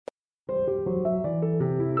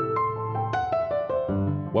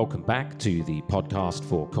Welcome back to the podcast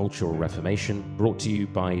for Cultural Reformation, brought to you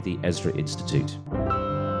by the Ezra Institute.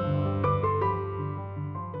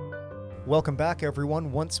 Welcome back,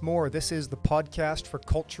 everyone. Once more, this is the podcast for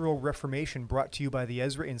Cultural Reformation, brought to you by the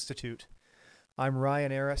Ezra Institute. I'm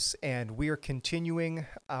Ryan Aris, and we are continuing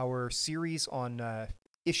our series on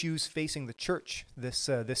issues facing the church, this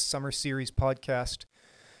summer series podcast.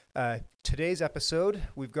 Today's episode,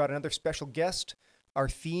 we've got another special guest. Our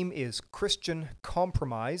theme is Christian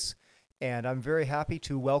compromise, and I'm very happy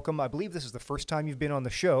to welcome, I believe this is the first time you've been on the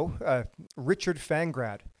show, Richard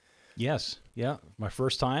Fangrad. Yes, yeah, my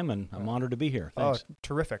first time, and I'm honored to be here. Thanks. Oh,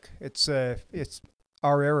 terrific. It's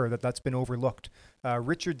our error that's been overlooked.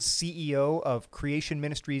 Richard's CEO of Creation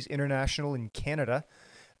Ministries International in Canada.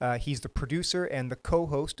 He's the producer and the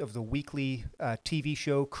co-host of the weekly TV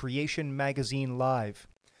show Creation Magazine Live.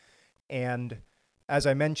 And as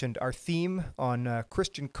I mentioned, our theme on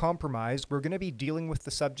Christian compromise, we're going to be dealing with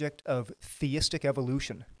the subject of theistic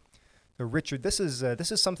evolution. So, Richard, this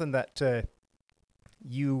is something that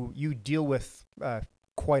you deal with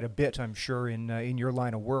quite a bit, I'm sure, in your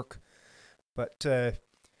line of work. But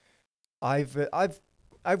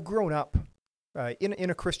I've grown up in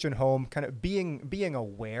a Christian home, kind of being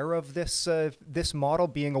aware of this model,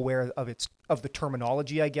 being aware of the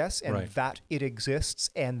terminology, I guess, and Right. that it exists,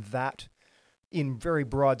 and that, in very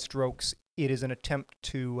broad strokes, it is an attempt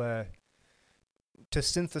to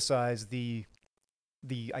synthesize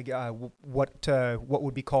what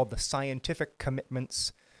would be called the scientific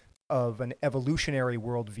commitments of an evolutionary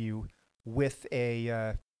worldview with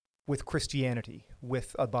Christianity,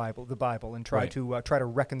 with the Bible, and try Right. to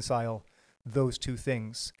reconcile those two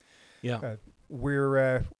things. Yeah,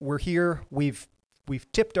 We're here. We've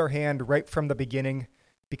tipped our hand right from the beginning,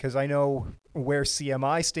 because I know where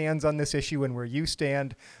CMI stands on this issue and where you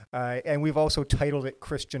stand, and we've also titled it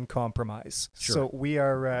Christian Compromise. Sure. So we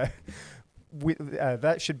are.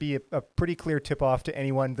 That should be a pretty clear tip-off to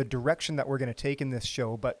anyone, the direction that we're going to take in this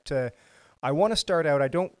show. But I want to start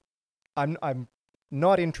out. I'm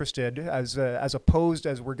not interested, as opposed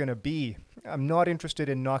as we're going to be. I'm not interested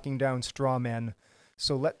in knocking down straw men.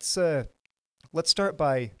 So let's start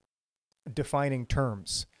by defining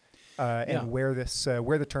terms and where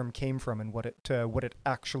the term came from and what it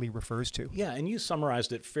actually refers to. yeah, and you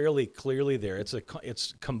summarized it fairly clearly there.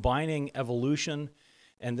 It's combining evolution,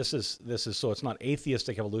 and this is so it's not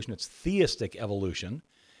atheistic evolution; it's theistic evolution,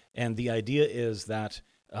 and the idea is that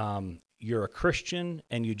you're a Christian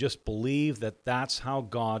and you just believe that that's how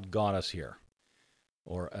God got us here,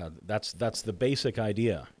 or that's the basic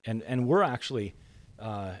idea, and we're actually.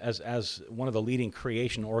 As one of the leading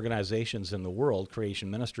creation organizations in the world, Creation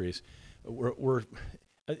Ministries,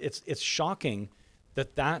 it's shocking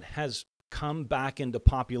that has come back into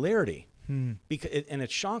popularity. And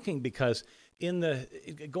it's shocking because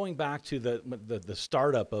going back to the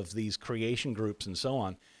startup of these creation groups and so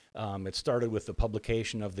on, it started with the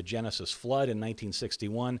publication of the Genesis flood in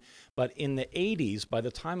 1961. But in the 80s, by the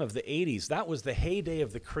time of the 80s, that was the heyday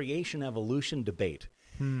of the creation evolution debate.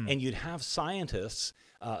 And you'd have scientists,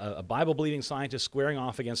 a Bible-believing scientist squaring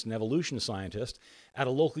off against an evolution scientist at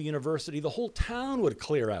a local university. The whole town would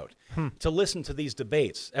clear out to listen to these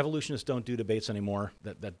debates. Evolutionists don't do debates anymore.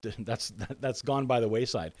 That's gone by the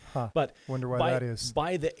wayside. But Wonder why that is.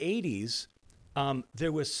 By the 80s,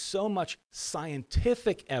 there was so much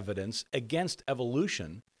scientific evidence against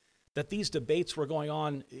evolution that these debates were going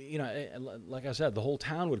on. Like I said, the whole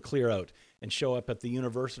town would clear out and show up at the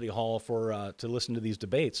university hall to listen to these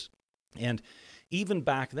debates. And even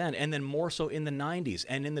back then, and then more so in the 90s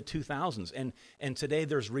and in the 2000s, and today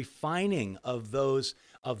there's refining of the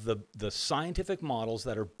scientific models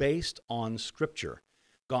that are based on Scripture.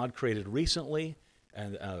 God created recently,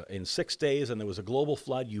 and in 6 days, and there was a global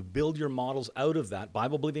flood. You build your models out of that.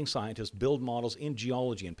 Bible-believing scientists build models in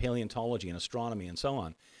geology and paleontology and astronomy and so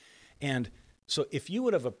on. And so if you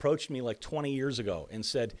would have approached me like 20 years ago and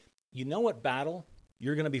said, you know what battle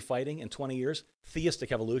you're going to be fighting in 20 years?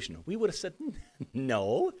 Theistic evolution. We would have said,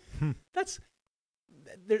 no.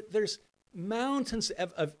 There's mountains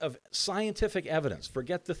of scientific evidence.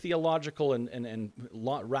 Forget the theological and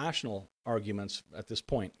rational arguments at this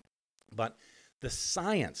point. But the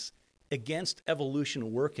science against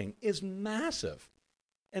evolution working is massive.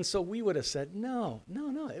 And so we would have said, no,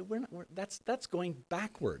 that's going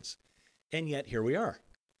backwards. And yet here we are.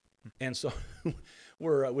 And so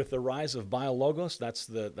we're with the rise of BioLogos. That's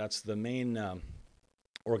the main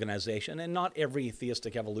organization, and not every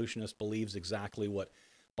theistic evolutionist believes exactly what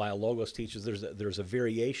BioLogos teaches. There's a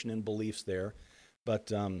variation in beliefs there,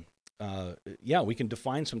 but we can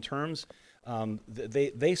define some terms.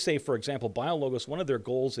 They say, for example, BioLogos, one of their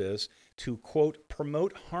goals is to, quote,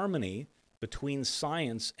 promote harmony between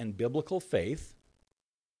science and biblical faith.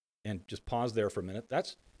 And just pause there for a minute.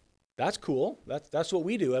 That's cool. That's what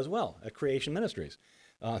we do as well at Creation Ministries.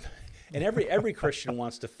 And every Christian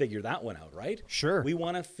wants to figure that one out, right? Sure. We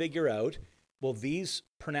want to figure out, well, these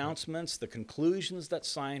pronouncements, the conclusions that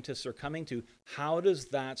scientists are coming to, how does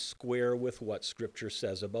that square with what Scripture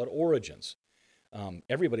says about origins?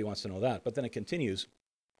 Everybody wants to know that. But then it continues,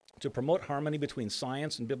 to promote harmony between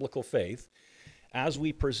science and biblical faith as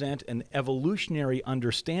we present an evolutionary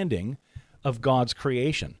understanding of God's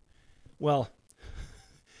creation. Well,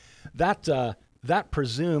 that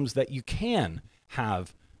presumes that you can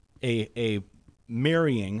have a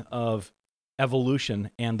marrying of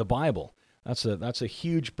evolution and the Bible. That's a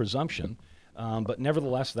huge presumption, but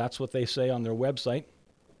nevertheless, that's what they say on their website.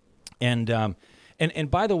 And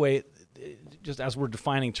by the way, just as we're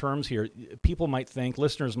defining terms here,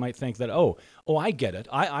 listeners might think that I get it.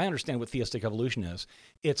 I understand what theistic evolution is.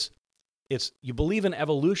 It's you believe in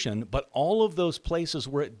evolution, but all of those places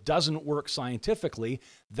where it doesn't work scientifically,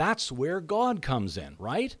 that's where God comes in,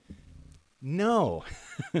 right? No,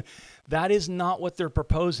 that is not what they're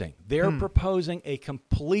proposing. They're proposing a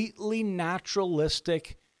completely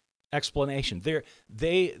naturalistic explanation.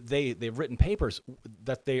 They've written papers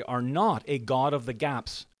that they are not a God of the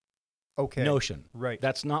gaps notion. Right.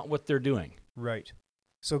 That's not what they're doing. Right.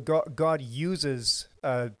 So God uses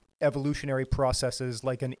evolutionary processes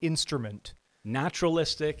like an instrument.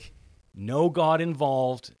 Naturalistic, no God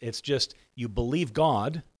involved. It's just you believe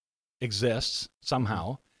God exists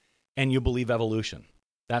somehow, and you believe evolution.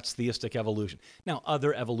 That's theistic evolution. Now,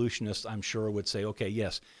 other evolutionists, I'm sure, would say, okay,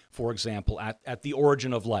 yes, for example, at the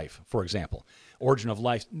origin of life,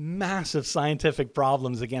 massive scientific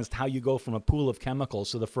problems against how you go from a pool of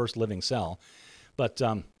chemicals to the first living cell. But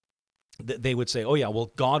they would say,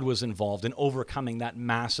 God was involved in overcoming that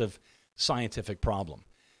massive scientific problem.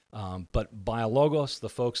 But BioLogos, the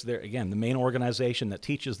folks there, again, the main organization that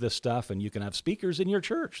teaches this stuff, and you can have speakers in your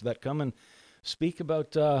church that come and speak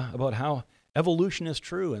about how evolution is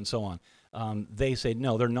true and so on. They say,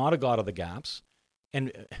 no, they're not a God of the gaps.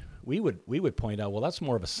 And we would point out, well, that's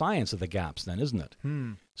more of a science of the gaps then, isn't it?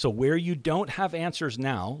 So where you don't have answers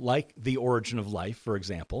now, like the origin of life, for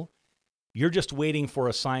example, you're just waiting for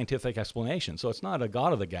a scientific explanation. So it's not a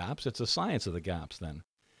God of the gaps, it's a science of the gaps then.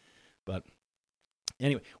 But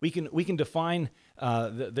anyway, we can define,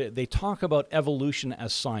 they talk about evolution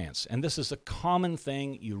as science. And this is a common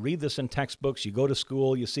thing. You read this in textbooks, you go to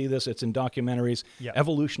school, you see this, it's in documentaries. Yeah.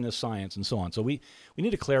 Evolution is science and so on. So we need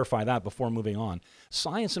to clarify that before moving on.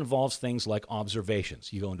 Science involves things like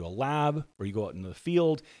observations. You go into a lab or you go out into the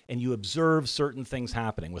field and you observe certain things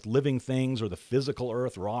happening with living things or the physical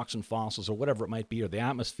earth, rocks and fossils or whatever it might be, or the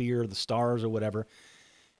atmosphere, the stars or whatever.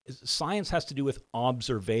 Science has to do with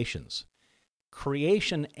observations.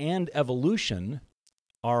 Creation and evolution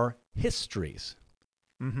are histories.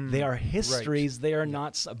 Mm-hmm. They are histories. Right. They are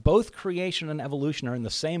not. Both creation and evolution are in the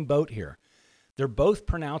same boat here. They're both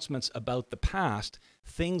pronouncements about the past,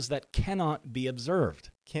 things that cannot be observed.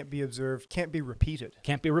 Can't be observed, can't be repeated.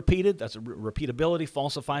 Can't be repeated. That's repeatability,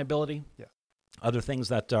 falsifiability. Yeah. Other things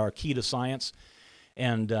that are key to science.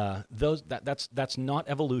 And that's not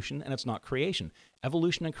evolution and it's not creation.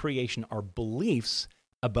 Evolution and creation are beliefs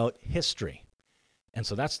about history. And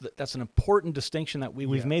so that's an important distinction that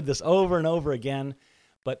we've made this over and over again.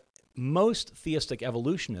 But most theistic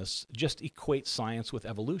evolutionists just equate science with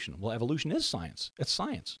evolution. Well, evolution is science. It's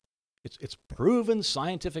science. It's proven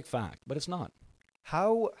scientific fact, but it's not.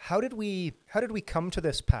 How did we come to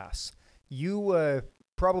this pass? You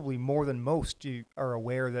probably more than most you are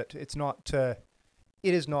aware that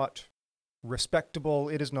it is not respectable.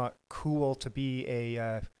 It is not cool to be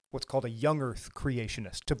a what's called a young Earth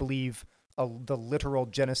creationist, to believe the literal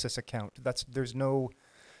Genesis account. There's no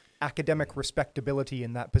academic respectability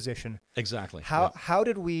in that position. Exactly. How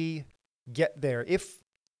did we get there? If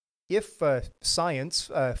science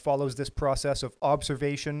follows this process of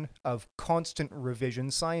observation, of constant revision,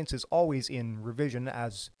 science is always in revision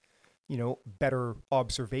as better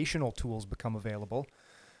observational tools become available.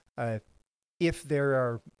 If there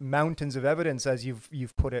are mountains of evidence, as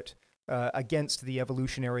you've put it, against the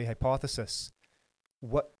evolutionary hypothesis,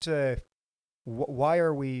 why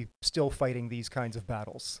are we still fighting these kinds of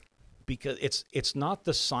battles? Because it's not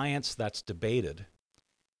the science that's debated.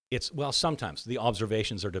 Sometimes the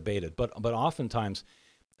observations are debated, but oftentimes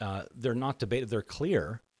they're not debated. They're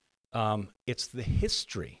clear. It's the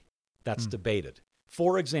history that's debated.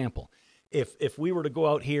 For example, if we were to go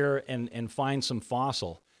out here and find some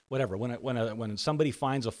fossil, whatever. When somebody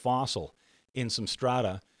finds a fossil in some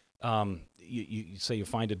strata, you say you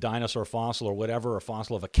find a dinosaur fossil or whatever, or a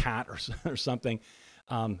fossil of a cat or something,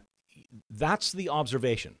 that's the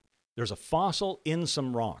observation. There's a fossil in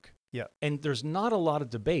some rock. Yeah. And there's not a lot of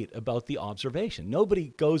debate about the observation.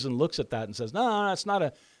 Nobody goes and looks at that and says, no, that's not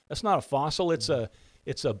a fossil, it's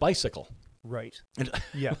a bicycle. Right. And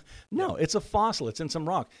Yeah. no, it's a fossil, it's in some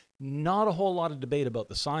rock. Not a whole lot of debate about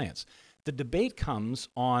the science. The debate comes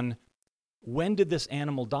on, when did this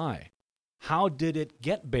animal die? How did it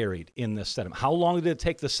get buried in this sediment? How long did it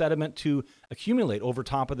take the sediment to accumulate over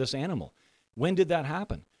top of this animal? When did that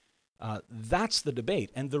happen? That's the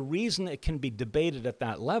debate. And the reason it can be debated at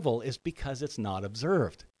that level is because it's not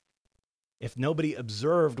observed. If nobody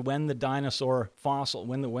observed when the dinosaur fossil,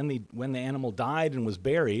 when the animal died and was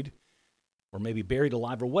buried, or maybe buried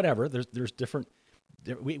alive or whatever, there's different,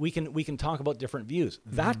 we can talk about different views.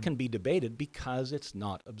 That can be debated because it's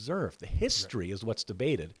not observed. The history is what's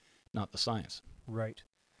debated, not the science. Right.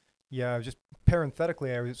 Yeah, just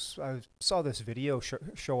parenthetically, I saw this video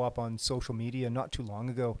show up on social media not too long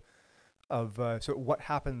ago of so what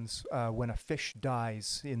happens when a fish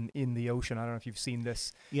dies in the ocean. I don't know if you've seen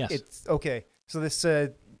this. Yes. It's okay. So this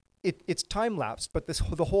it's time lapsed, but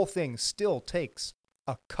the whole thing still takes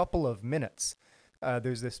a couple of minutes.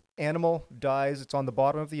 There's this animal dies. It's on the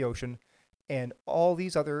bottom of the ocean, and all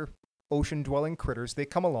these other ocean-dwelling critters, they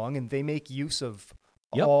come along and they make use of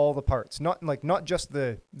all the parts. Not just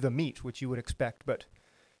the meat, which you would expect, but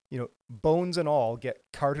bones and all get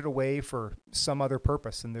carted away for some other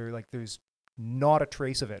purpose, and there's not a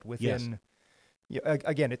trace of it within. Yes.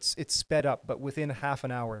 Again, it's sped up, but within half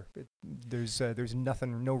an hour, there's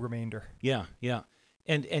nothing, no remainder. Yeah,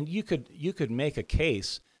 and you could make a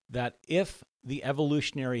case that if the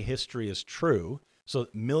evolutionary history is true, so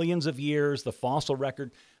millions of years, the fossil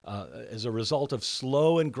record, as a result of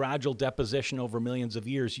slow and gradual deposition over millions of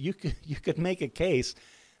years, you could make a case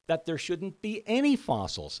that there shouldn't be any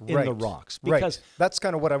fossils in the rocks, because that's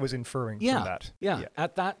kind of what I was inferring from that. Yeah.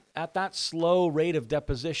 At that slow rate of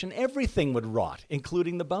deposition, everything would rot,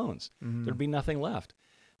 including the bones. There'd be nothing left.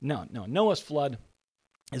 No. Noah's flood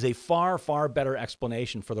is a far, far better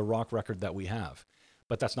explanation for the rock record that we have.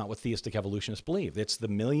 But that's not what theistic evolutionists believe. It's the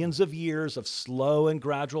millions of years of slow and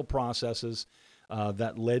gradual processes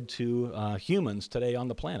that led to humans today on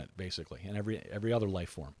the planet, basically, and every other life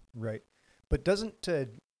form. Right. But doesn't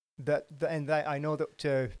I know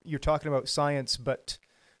that you're talking about science, but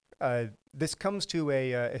this comes to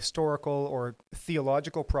a historical or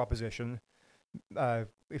theological proposition.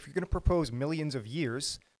 If you're going to propose millions of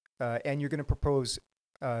years, and you're going to propose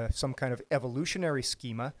some kind of evolutionary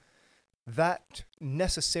schema, that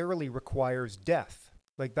necessarily requires death.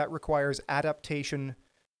 Like, that requires adaptation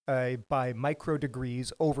by micro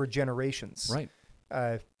degrees over generations.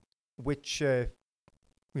 Right. Which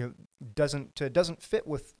doesn't fit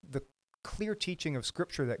with the clear teaching of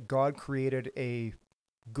Scripture that God created a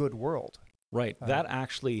good world. Right. That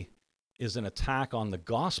actually is an attack on the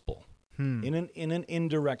gospel in an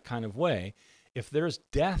indirect kind of way. If there's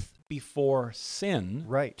death before sin,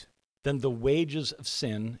 right, then the wages of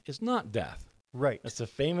sin is not death. Right. That's a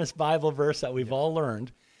famous Bible verse that we've all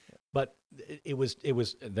learned. But it was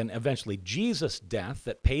then eventually Jesus' death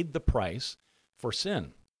that paid the price for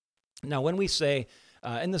sin. Now, when we say,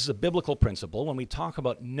 and this is a biblical principle, when we talk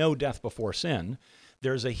about no death before sin,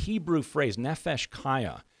 there's a Hebrew phrase, nefesh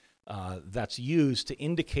kaya, that's used to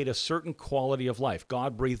indicate a certain quality of life.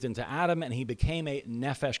 God breathed into Adam, and he became a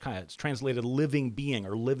nefesh kaya. It's translated living being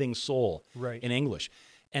or living soul in English.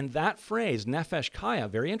 And that phrase, nefesh kaya,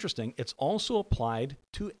 very interesting, it's also applied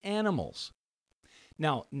to animals.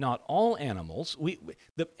 Now, not all animals,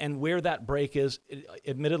 and where that break is,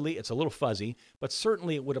 admittedly, it's a little fuzzy, but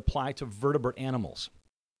certainly it would apply to vertebrate animals.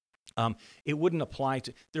 It wouldn't apply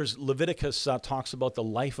to, there's Leviticus talks about the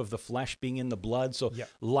life of the flesh being in the blood. So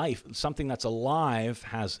life, something that's alive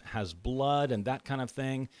has blood and that kind of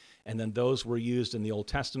thing. And then those were used in the Old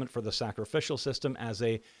Testament for the sacrificial system as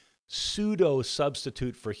a pseudo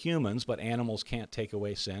substitute for humans, but animals can't take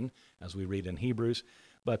away sin, as we read in Hebrews.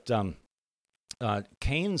 But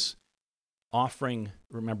Cain's offering,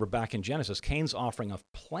 remember back in Genesis, Cain's offering of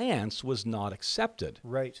plants was not accepted.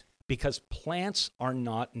 Right. Because plants are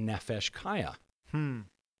not nefesh kaya.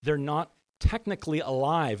 They're not technically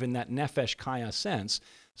alive in that nefesh kaya sense,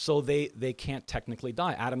 so they can't technically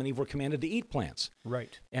die. Adam and Eve were commanded to eat plants.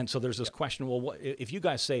 Right. And so there's this question, well, what, if you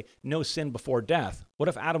guys say no sin before death, what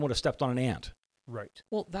if Adam would have stepped on an ant? Right.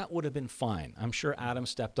 Well, that would have been fine. I'm sure Adam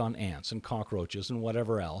stepped on ants and cockroaches and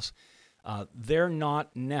whatever else. They're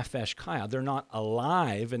not nefesh kaya. They're not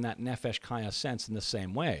alive in that nefesh kaya sense in the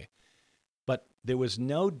same way. But there was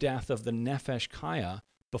no death of the nefesh kaya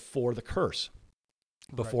before the curse,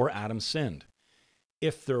 before Adam sinned.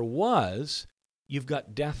 If there was, you've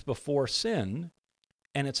got death before sin,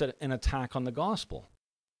 and it's an attack on the gospel.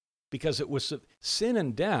 Because it was sin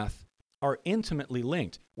and death are intimately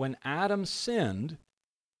linked. When Adam sinned,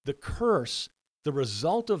 the curse, the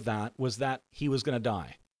result of that was that he was going to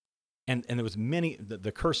die. And there was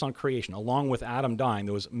the curse on creation, along with Adam dying,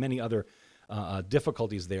 there was many other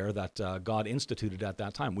difficulties there that God instituted at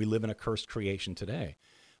that time. We live in a cursed creation today.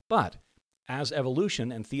 But as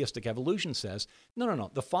evolution and theistic evolution says, no,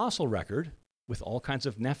 the fossil record, with all kinds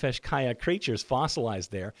of nefesh kaya creatures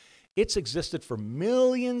fossilized there, it's existed for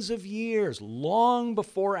millions of years, long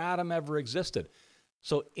before Adam ever existed.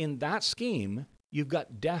 So in that scheme, you've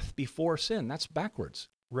got death before sin. That's backwards.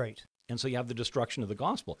 Right. And so you have the destruction of the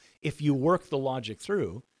gospel. If you work the logic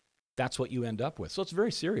through, that's what you end up with. So it's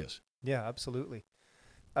very serious. Yeah, absolutely.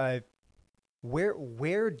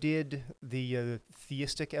 Where did the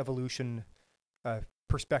theistic evolution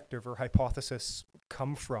perspective or hypothesis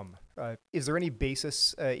come from? Is there any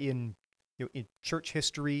basis in church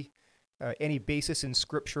history, any basis in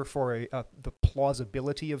Scripture for the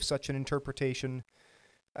plausibility of such an interpretation?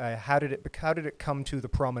 How did it come to the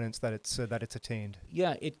prominence that it's attained?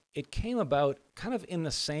 Yeah, it came about kind of in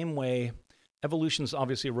the same way. Evolution is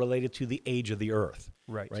obviously related to the age of the Earth,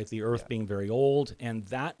 right? The Earth being very old, and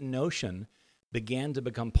that notion began to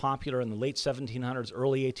become popular in the late 1700s,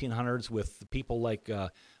 early 1800s, with people like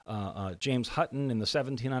James Hutton in the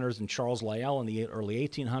 1700s and Charles Lyell in the early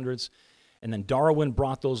 1800s. And then Darwin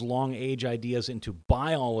brought those long age ideas into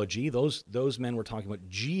biology. Those men were talking about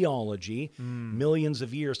geology, millions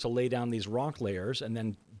of years to lay down these rock layers. And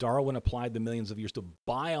then Darwin applied the millions of years to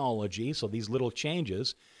biology. So these little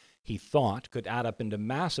changes, he thought, could add up into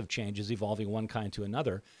massive changes evolving one kind to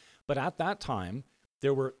another. But at that time,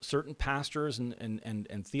 there were certain pastors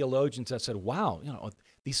and theologians that said, wow,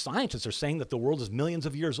 these scientists are saying that the world is millions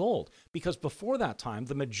of years old. Because before that time,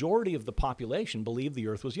 the majority of the population believed the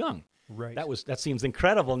earth was young. Right. That seems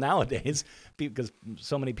incredible nowadays because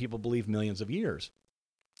so many people believe millions of years.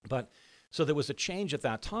 But so there was a change at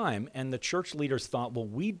that time, and the church leaders thought, well,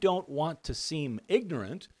 we don't want to seem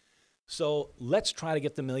ignorant, so let's try to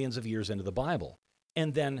get the millions of years into the Bible.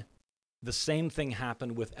 And then the same thing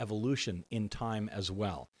happened with evolution in time as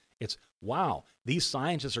well. It's, wow, these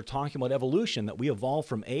scientists are talking about evolution, that we evolved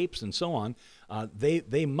from apes and so on.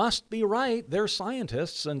 They must be right. They're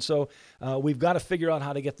scientists. And so we've got to figure out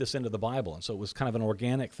how to get this into the Bible. And so it was kind of an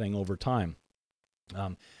organic thing over time.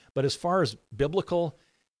 But as far as biblical,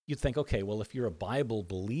 you'd think, okay, well, if you're a Bible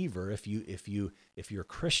believer, if you're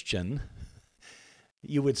Christian,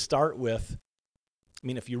 you would start with,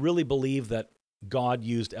 if you really believe that God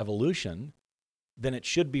used evolution, then it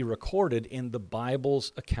should be recorded in the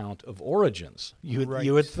Bible's account of origins. You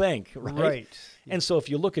would think, right? Right. And so if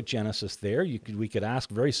you look at Genesis there, we could ask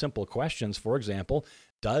very simple questions. For example,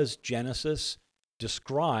 does Genesis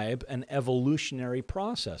describe an evolutionary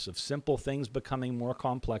process of simple things becoming more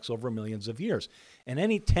complex over millions of years? And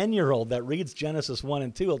any 10-year-old that reads Genesis 1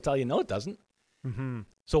 and 2 will tell you, no, it doesn't. Mm-hmm.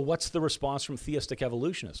 So what's the response from theistic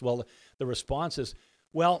evolutionists? Well, the response is,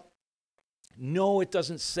 well, no, it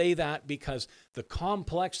doesn't say that because the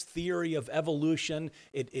complex theory of evolution,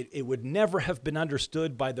 it would never have been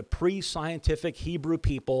understood by the pre-scientific Hebrew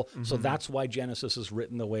people, so that's why Genesis is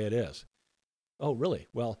written the way it is. Oh, really?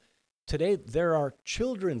 Well, today there are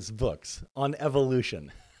children's books on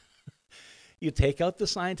evolution. You take out the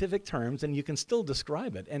scientific terms and you can still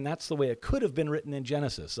describe it, and that's the way it could have been written in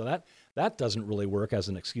Genesis. So that doesn't really work as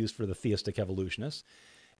an excuse for the theistic evolutionists.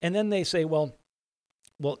 And then they say, well,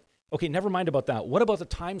 okay, never mind about that. What about the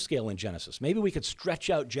time scale in Genesis? Maybe we could stretch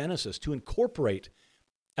out Genesis to incorporate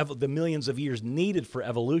the millions of years needed for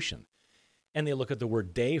evolution. And they look at the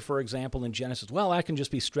word day, for example, in Genesis. Well, that can just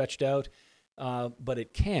be stretched out, but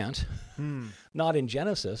it can't. Not in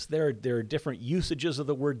Genesis. There are different usages of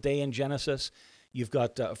the word day in Genesis. You've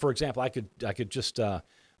got, for example, I could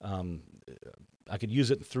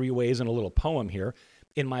use it in three ways in a little poem here.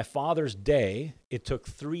 In my father's day, it took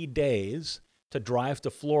 3 days to drive to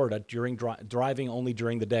Florida driving only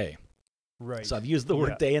during the day. Right. So I've used the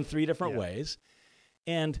word day in 3 different ways.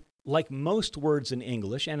 And like most words in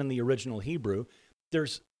English and in the original Hebrew,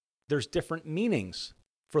 there's different meanings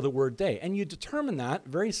for the word day. And you determine that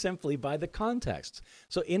very simply by the context.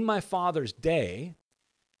 So in my father's day,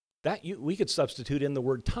 we could substitute in the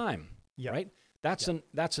word time, right? That's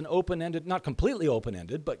an open-ended, not completely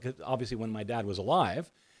open-ended, but obviously when my dad was alive,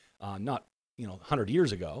 not 100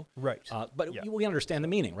 years ago. Right. But we understand the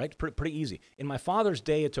meaning, right? Pretty easy. In my father's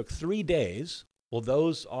day, it took 3 days. Well,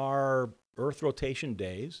 those are Earth rotation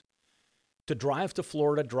days. to drive to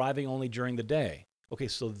Florida driving only during the day. Okay,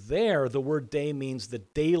 so there the word day means the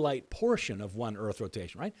daylight portion of one Earth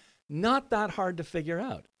rotation, right? Not that hard to figure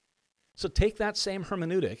out. So take that same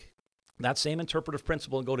hermeneutic, that same interpretive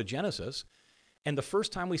principle, and go to Genesis. And the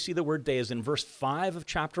first time we see the word day is in verse 5 of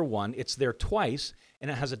chapter 1. It's there twice, and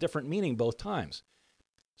it has a different meaning both times.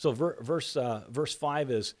 So verse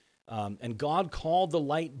 5 is, and God called the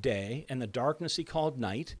light day, and the darkness he called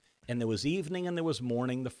night, and there was evening and there was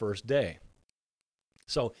morning the first day.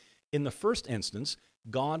 So in the first instance,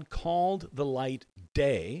 God called the light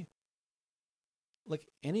day. Like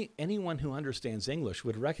anyone who understands English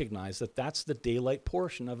would recognize that that's the daylight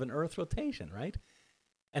portion of an Earth rotation, right?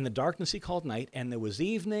 And the darkness he called night, and there was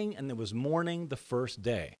evening and there was morning the first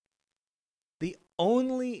day. The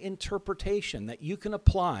only interpretation that you can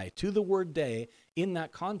apply to the word day in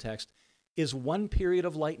that context is one period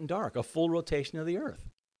of light and dark, a full rotation of the Earth.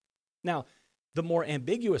 Now, the more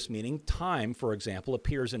ambiguous meaning, time, for example,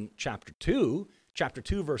 appears in chapter 2. Chapter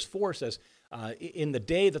 2, verse 4 says, in the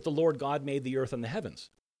day that the Lord God made the earth and the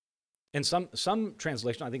heavens. And some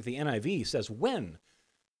translation, I think the NIV, says when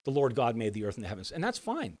the Lord God made the earth and the heavens. And that's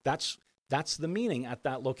fine. That's the meaning at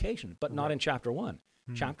that location, but not in chapter 1.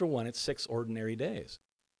 Chapter 1, it's 6 ordinary days.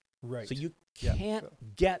 Right. So you can't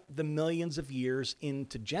get the millions of years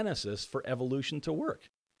into Genesis for evolution to work.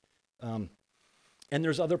 And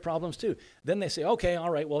there's other problems too. Then they say, okay, all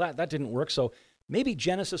right, well, that didn't work. So maybe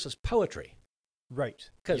Genesis is poetry. Right.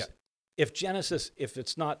 Because if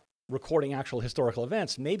it's not recording actual historical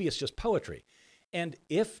events, maybe it's just poetry. And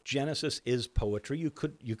if Genesis is poetry, you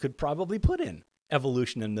could probably put in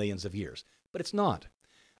evolution in millions of years, but it's not.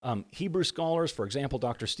 Hebrew scholars, for example,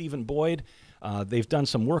 Dr. Stephen Boyd, they've done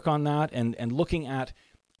some work on that and looking at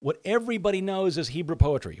what everybody knows is Hebrew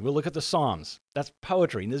poetry. We'll look at the Psalms. That's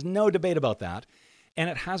poetry, and there's no debate about that. And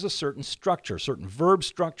it has a certain structure, certain verb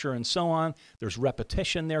structure, and so on. There's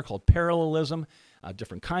repetition there called parallelism,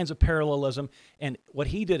 different kinds of parallelism. And what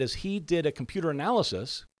he did is he did a computer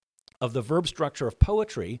analysis of the verb structure of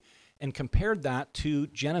poetry and compared that to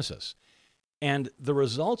Genesis. And the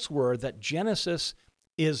results were that Genesis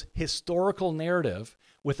is historical narrative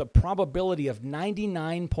with a probability of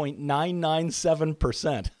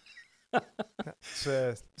 99.997%.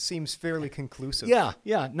 Seems fairly conclusive. Yeah,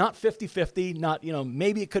 not 50-50, not,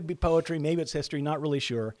 maybe it could be poetry, maybe it's history, not really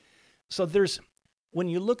sure. So when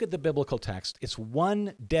you look at the biblical text, it's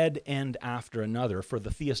one dead end after another for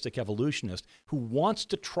the theistic evolutionist who wants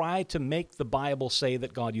to try to make the Bible say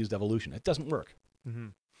that God used evolution. It doesn't work. Mm-hmm.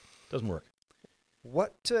 Doesn't work.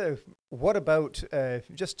 What about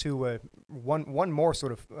just to one more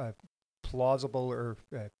sort of plausible or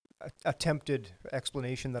attempted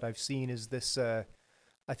explanation that I've seen is this, I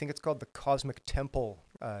think it's called the cosmic temple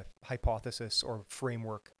hypothesis or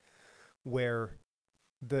framework, where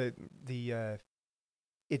it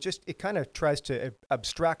kind of tries to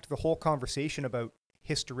abstract the whole conversation about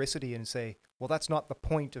historicity and say, well, that's not the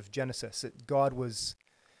point of Genesis. God was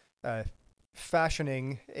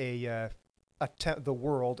fashioning the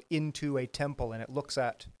world into a temple, and it looks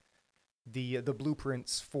at the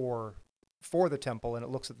blueprints for the temple, and it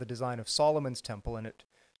looks at the design of Solomon's temple, and it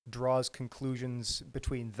draws conclusions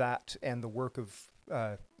between that and the work of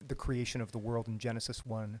the creation of the world in Genesis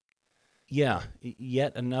 1. Yeah,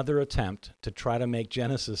 yet another attempt to try to make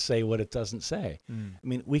Genesis say what it doesn't say. I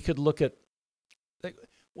mean, we could look at,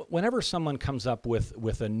 whenever someone comes up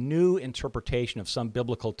with a new interpretation of some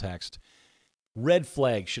biblical text, red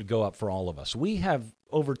flags should go up for all of us. We have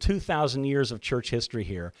over 2,000 years of church history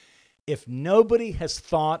here. If nobody has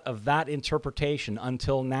thought of that interpretation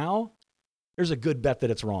until now, there's a good bet that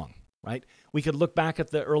it's wrong, right? We could look back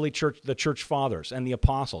at the early church, the church fathers and the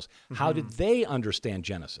apostles. Mm-hmm. How did they understand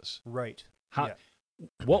Genesis? Right.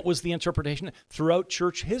 What was the interpretation? Throughout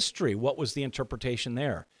church history, what was the interpretation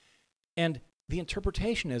there? And the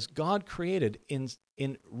interpretation is God created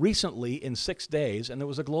recently in 6 days, and there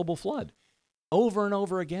was a global flood over and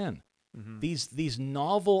over again. Mm-hmm. These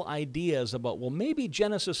novel ideas about, well, maybe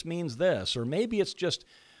Genesis means this, or maybe it's just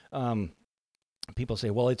people say,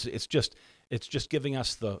 well, it's just giving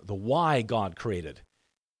us the why God created.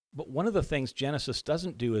 But one of the things Genesis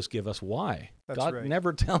doesn't do is give us why. That's God right.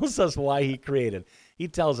 never tells us why he created. He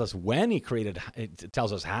tells us when he created. It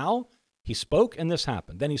tells us how. He spoke and this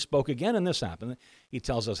happened. Then he spoke again and this happened. He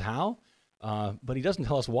tells us how, but he doesn't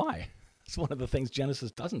tell us why. It's one of the things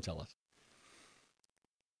Genesis doesn't tell us.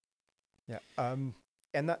 Yeah,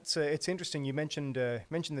 and that's it's interesting. You mentioned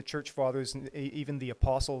the church fathers and even the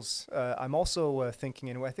apostles. I'm also thinking,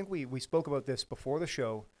 and I think we spoke about this before the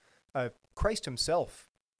show. Christ himself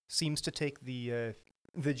seems to take the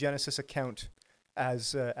Genesis account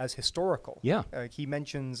as historical. Yeah, he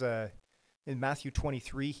mentions In Matthew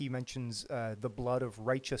 23, he mentions the blood of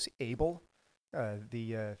righteous Abel,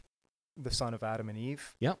 the son of Adam and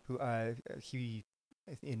Eve. Yep. Who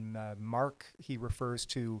in Mark, he refers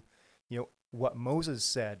to, what Moses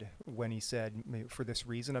said when he said, "For this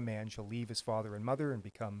reason, a man shall leave his father and mother and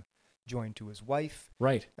become joined to his wife."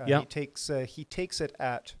 Right. Yeah. He takes it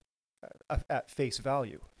at face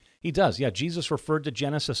value. He does. Yeah. Jesus referred to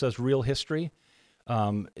Genesis as real history.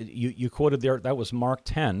 You quoted there, that was Mark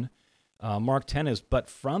 10. Mark 10 is, "But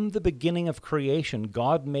from the beginning of creation,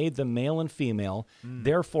 God made them male and female.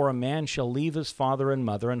 Therefore, a man shall leave his father and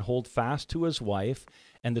mother and hold fast to his wife,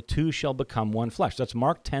 and the two shall become one flesh." That's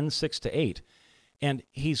Mark 10, 6-8. And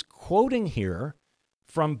he's quoting here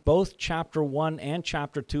from both chapter 1 and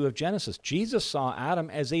chapter 2 of Genesis. Jesus saw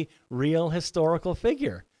Adam as a real historical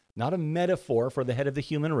figure, not a metaphor for the head of the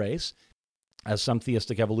human race, as some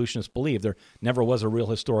theistic evolutionists believe. There never was a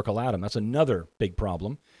real historical Adam. That's another big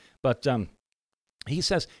problem. But he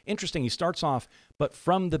says, interesting, he starts off, "But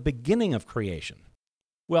from the beginning of creation."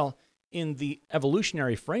 Well, in the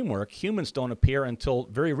evolutionary framework, humans don't appear until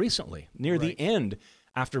very recently, near the end,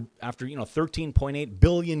 after 13.8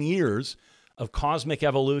 billion years of cosmic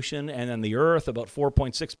evolution, and then the Earth about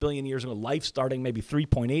 4.6 billion years ago, life starting maybe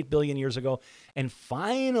 3.8 billion years ago, and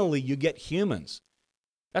finally you get humans.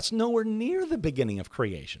 That's nowhere near the beginning of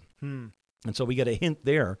creation. And so we get a hint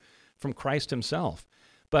there from Christ himself.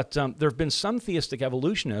 But there have been some theistic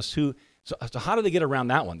evolutionists who, so how do they get around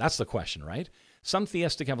that one? That's the question, right? Some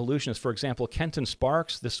theistic evolutionists, for example, Kenton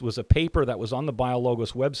Sparks, this was a paper that was on the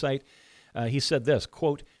BioLogos website. He said this,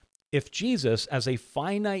 quote, "If Jesus, as a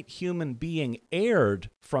finite human being, erred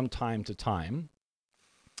from time to time,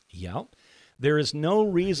 there is no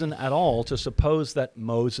reason at all to suppose that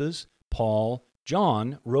Moses, Paul,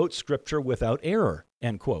 John wrote Scripture without error,"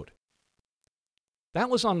 end quote. That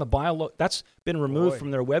was on the that's been removed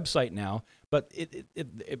from their website now, but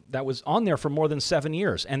that was on there for more than 7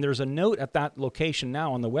 years. And there's a note at that location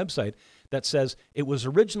now on the website that says it was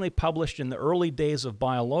originally published in the early days of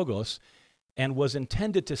BioLogos and was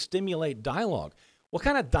intended to stimulate dialogue. What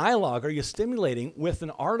kind of dialogue are you stimulating with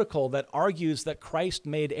an article that argues that Christ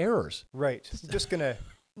made errors? Right. Just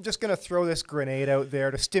gonna throw this grenade out there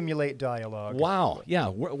to stimulate dialogue. Wow. Yeah.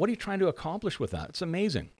 What are you trying to accomplish with that? It's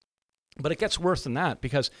amazing. But it gets worse than that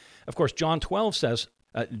because, of course, John 12 says,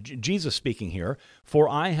 Jesus speaking here, "For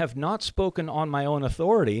I have not spoken on my own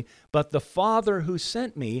authority, but the Father who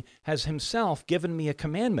sent me has himself given me a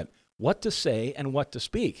commandment, what to say and what to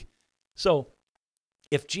speak." So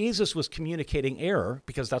if Jesus was communicating error,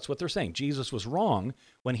 because that's what they're saying, Jesus was wrong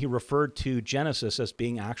when he referred to Genesis as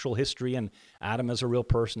being actual history and Adam as a real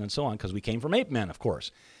person and so on, because we came from ape men, of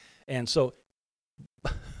course. And so...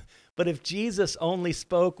 But if Jesus only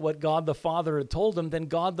spoke what God the Father had told him, then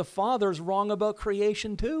God the Father's wrong about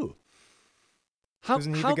creation too.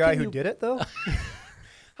 Isn't he the guy who did it, though?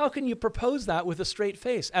 How can you propose that with a straight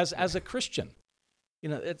face as a Christian?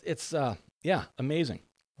 It's amazing.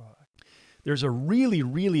 There's a really,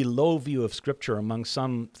 really low view of Scripture among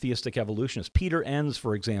some theistic evolutionists. Peter Enns,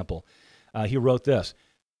 for example, he wrote this,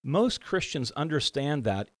 "Most Christians understand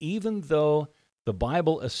that even though the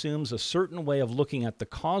Bible assumes a certain way of looking at the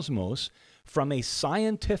cosmos, from a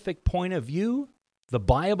scientific point of view, the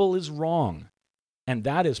Bible is wrong, and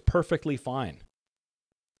that is perfectly fine."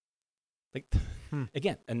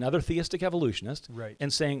 Again, another theistic evolutionist, right?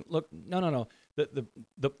 And saying, look, no.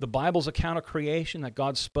 The Bible's account of creation, that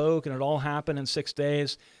God spoke and it all happened in 6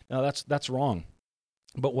 days, no, that's wrong.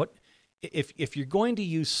 But if you're going to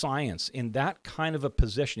use science in that kind of a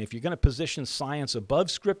position, if you're going to position science above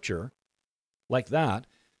Scripture like that,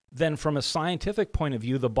 then from a scientific point of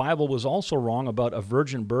view, the Bible was also wrong about a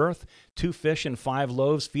virgin birth, 2 fish and 5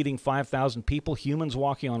 loaves feeding 5,000 people, humans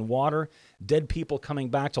walking on water, dead people coming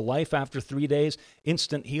back to life after 3 days,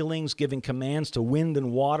 instant healings, giving commands to wind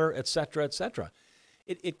and water, etc., etc.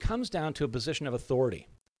 It comes down to a position of authority.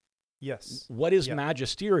 Yes. What is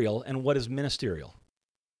magisterial and what is ministerial?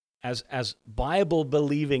 As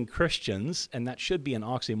Bible-believing Christians, and that should be an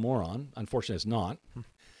oxymoron, unfortunately it's not,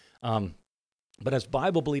 but as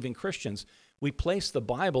Bible-believing Christians, we place the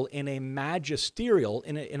Bible in a magisterial,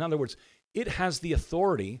 in other words, it has the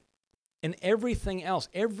authority, and everything else,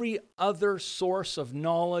 every other source of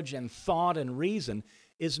knowledge and thought and reason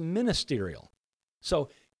is ministerial. So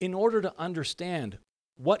in order to understand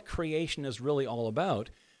what creation is really all about,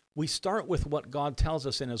 we start with what God tells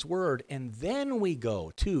us in His Word, and then we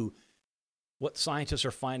go to what scientists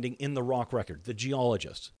are finding in the rock record, the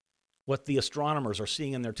geologists, what the astronomers are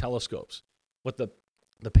seeing in their telescopes, what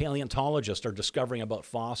the the paleontologists are discovering about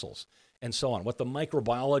fossils and so on, what the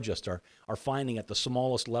microbiologists are finding at the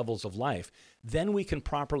smallest levels of life, then we can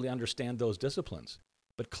properly understand those disciplines.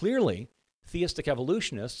 But clearly, theistic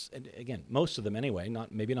evolutionists, and again, most of them anyway,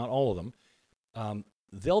 maybe not all of them,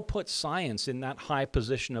 they'll put science in that high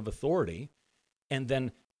position of authority, and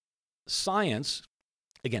then science,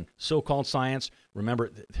 again, so-called science,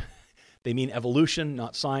 remember, they mean evolution,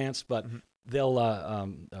 not science, but they'll,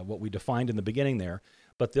 what we defined in the beginning there,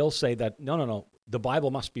 but they'll say that, no, the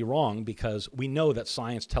Bible must be wrong because we know that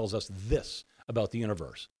science tells us this about the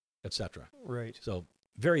universe, etc. Right. So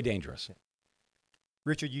very dangerous.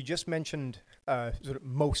 Richard, you just mentioned sort of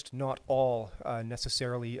most, not all,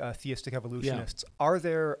 necessarily theistic evolutionists. Yeah. Are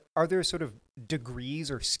there sort of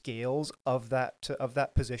degrees or scales of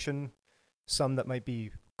that position? Some that might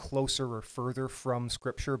be closer or further from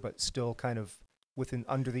Scripture, but still kind of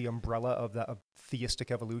under the umbrella of that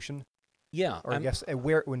theistic evolution. Yeah. Or I guess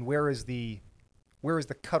where is the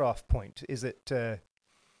cutoff point? Is it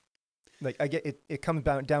like I get it? It comes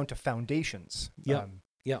down to foundations. Yeah.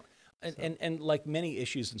 Yeah. And like many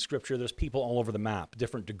issues in Scripture, there's people all over the map,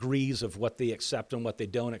 different degrees of what they accept and what they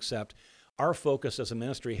don't accept. Our focus as a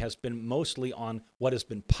ministry has been mostly on what has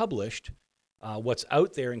been published, what's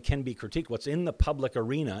out there and can be critiqued, what's in the public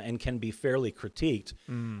arena and can be fairly critiqued.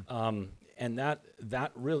 And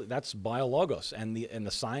that's biologos, and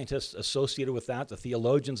the scientists associated with that, the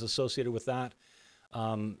theologians associated with that,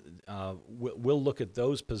 we'll look at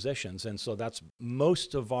those positions. And so that's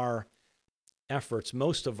most of our efforts,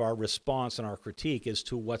 most of our response and our critique is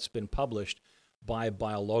to what's been published by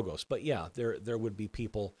biologos. But yeah, there would be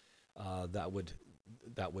people that would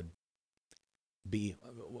be,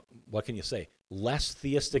 what can you say, less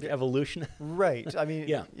theistic evolution? Right. I mean,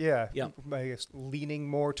 yeah. I guess leaning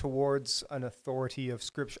more towards an authority of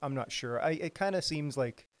Scripture. I'm not sure. It kind of seems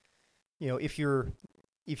like, if you're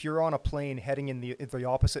on a plane heading in the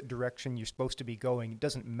opposite direction you're supposed to be going, it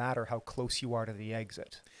doesn't matter how close you are to the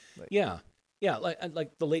exit. Yeah,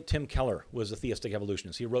 like the late Tim Keller was a theistic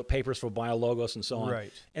evolutionist. He wrote papers for Biologos and so on.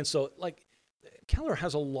 Right. And so, like, Keller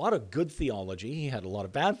has a lot of good theology. He had a lot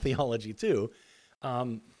of bad theology too.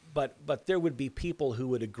 But there would be people who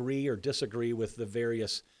would agree or disagree with the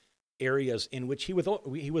various areas in which he was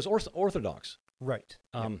orthodox. Right.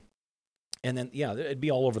 And then, it'd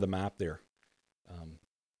be all over the map there.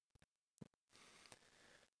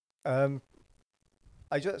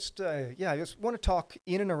 I just want to talk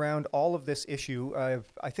in and around all of this issue.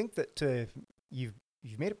 I think that you've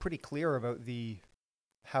made it pretty clear about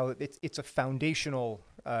how it's a foundational.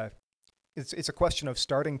 It's a question of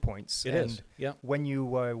starting points. It is. Yeah. When you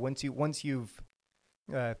once you've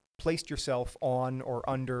placed yourself on or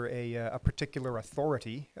under a particular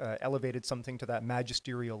authority, elevated something to that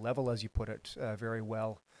magisterial level, as you put it very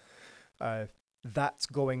well. That's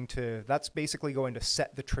basically going to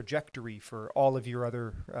set the trajectory for all of your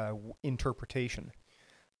other interpretation.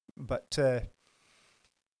 But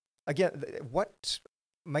again,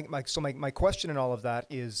 my question in all of that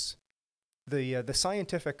is the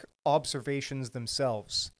scientific observations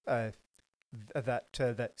themselves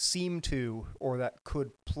that seem to, or that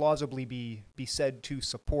could plausibly be said to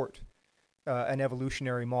support an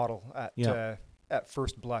evolutionary model at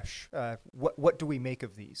first blush. What do we make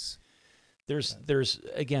of these? There's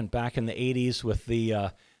again, back in the 80s with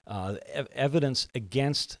the evidence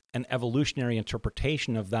against an evolutionary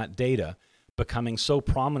interpretation of that data becoming so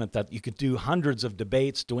prominent that you could do hundreds of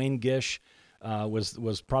debates. Duane Gish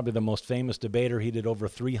was probably the most famous debater. He did over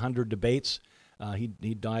 300 debates. He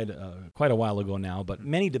died quite a while ago now, but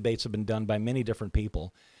many debates have been done by many different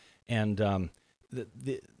people. And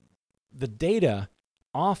the data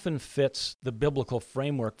often fits the biblical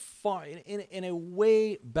framework far in a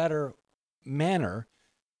way better manner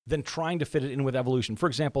than trying to fit it in with evolution. For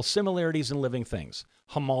example, similarities in living things,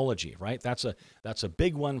 homology, right? That's a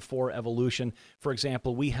big one for evolution. For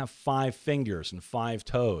example, we have 5 fingers and 5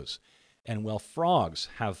 toes, and frogs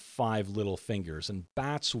have 5 little fingers, and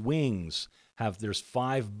bats' wings there's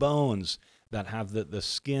 5 bones that have the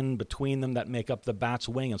skin between them that make up the bat's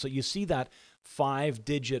wing. And so you see that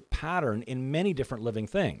 5-digit pattern in many different living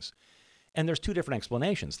things. And there's 2 different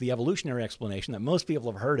explanations. The evolutionary explanation that most people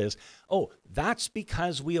have heard is, that's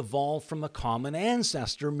because we evolved from a common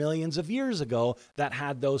ancestor millions of years ago that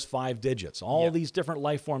had those 5 digits. All these different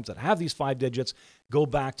life forms that have these 5 digits go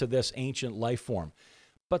back to this ancient life form.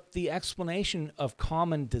 But the explanation of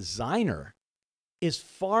common designer is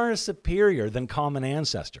far superior than common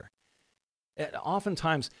ancestor.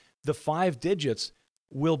 Oftentimes, the 5 digits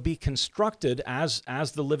will be constructed as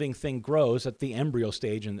the living thing grows at the embryo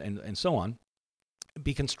stage and so on,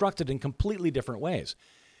 be constructed in completely different ways.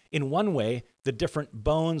 In one way, the different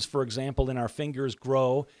bones, for example, in our fingers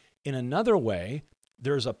grow. In another way,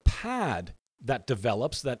 there's a pad that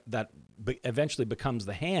develops that eventually becomes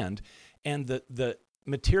the hand, and the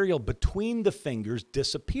material between the fingers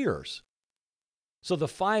disappears. So the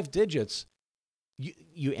 5 digits,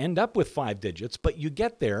 you end up with 5 digits, but you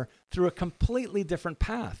get there through a completely different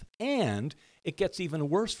path. And it gets even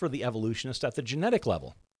worse for the evolutionist at the genetic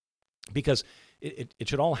level, because it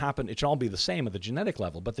should all happen, it should all be the same at the genetic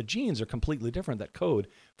level, but the genes are completely different that code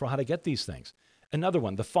for how to get these things. Another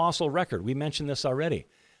one, the fossil record. We mentioned this already.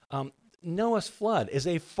 Noah's flood is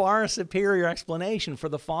a far superior explanation for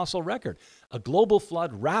the fossil record. A global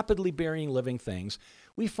flood rapidly burying living things.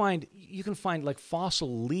 You can find like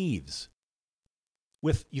fossil leaves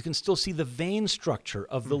you can still see the vein structure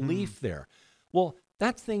of the leaf there. Well,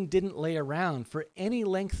 that thing didn't lay around for any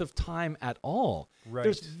length of time at all. Right.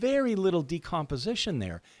 There's very little decomposition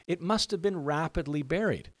there. It must have been rapidly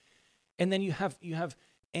buried. And then you have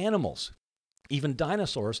animals, even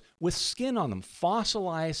dinosaurs, with skin on them,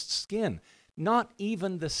 fossilized skin. Not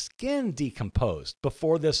even the skin decomposed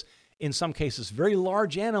before this, in some cases, very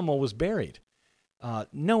large animal was buried.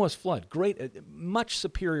 Noah's flood, great, much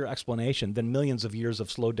superior explanation than millions of years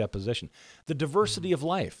of slow deposition. The diversity of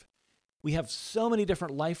life. We have so many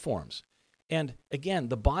different life forms. And again,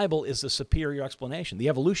 the Bible is the superior explanation. The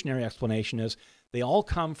evolutionary explanation is they all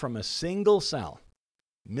come from a single cell.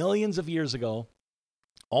 Millions of years ago,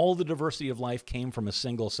 all the diversity of life came from a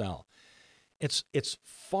single cell. It's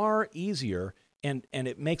far easier and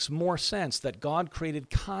it makes more sense that God created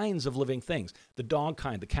kinds of living things. The dog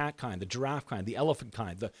kind, the cat kind, the giraffe kind, the elephant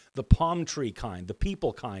kind, the palm tree kind, the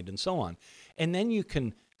people kind, and so on. And then you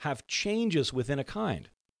can have changes within a kind.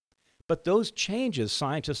 But those changes,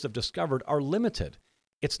 scientists have discovered, are limited.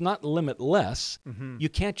 It's not limitless. You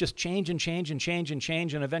can't just change and change and change and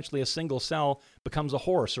change, and eventually a single cell becomes a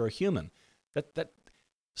horse or a human. That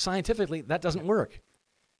scientifically, that doesn't work.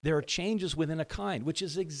 There are changes within a kind, which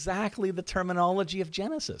is exactly the terminology of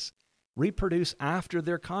Genesis. Reproduce after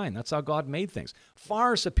their kind. That's how God made things.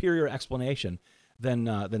 Far superior explanation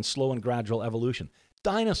than slow and gradual evolution.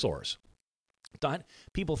 Dinosaurs.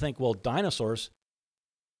 People think, well, dinosaurs,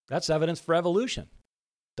 that's evidence for evolution.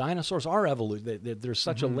 Dinosaurs are evolution. There's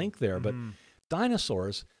such a link there. But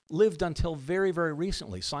dinosaurs lived until very, very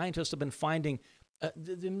recently. Scientists have been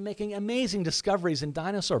making amazing discoveries in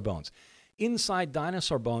dinosaur bones. Inside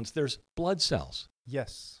dinosaur bones, there's blood cells.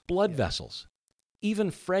 Yes. Blood vessels. Even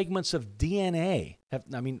fragments of DNA.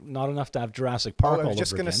 Not enough to have Jurassic Park all over again. I was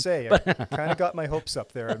just going to say, I kind of got my hopes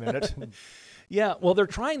up there a minute. Yeah, well, they're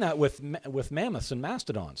trying that with mammoths and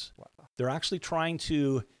mastodons. Wow. They're actually trying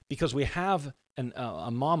to, because we have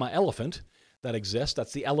a mama elephant that exists,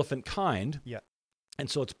 that's the elephant kind. Yeah. And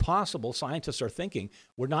so it's possible, scientists are thinking,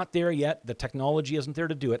 we're not there yet, the technology isn't there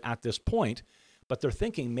to do it at this point, but they're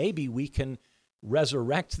thinking maybe we can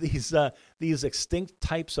resurrect these extinct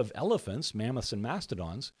types of elephants, mammoths and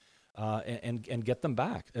mastodons, and get them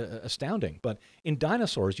back. Astounding. But in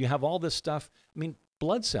dinosaurs, you have all this stuff.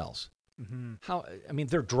 Blood cells.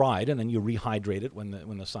 They're dried, and then you rehydrate it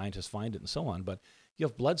when the scientists find it, and so on. But you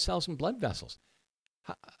have blood cells and blood vessels.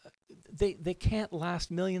 They can't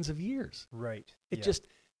last millions of years. Right.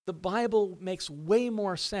 The Bible makes way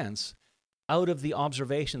more sense out of the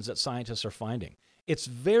observations that scientists are finding. It's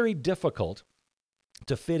very difficult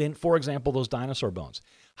to fit in, for example, those dinosaur bones.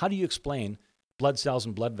 How do you explain blood cells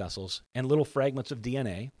and blood vessels and little fragments of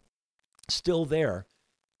DNA still there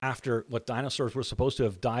after what dinosaurs were supposed to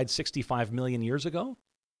have died 65 million years ago?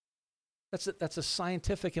 That's a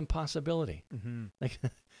scientific impossibility.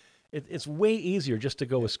 It's way easier just to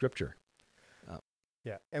go with Scripture.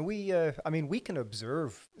 Yeah, and we can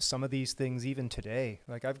observe some of these things even today.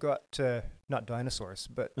 Like I've got, not dinosaurs,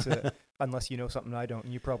 but unless you know something I don't,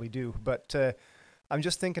 and you probably do. But I'm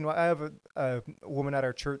just thinking, I have a woman at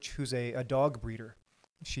our church who's a dog breeder.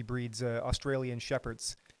 She breeds Australian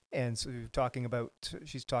Shepherds, and so she's talking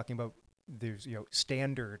about there's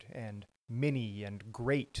standard and mini and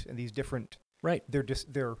great and these different. Right.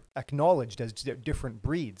 They're acknowledged as different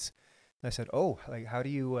breeds. And I said, how do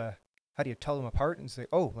you tell them apart? And say,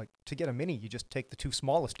 to get a mini, you just take the two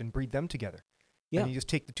smallest and breed them together. Yeah. And you just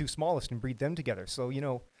take the two smallest and breed them together. So,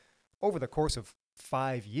 over the course of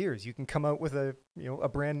 5 years, you can come out with a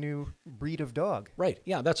brand new breed of dog. Right.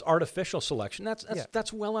 Yeah. That's artificial selection.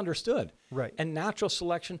 That's well understood. Right. And natural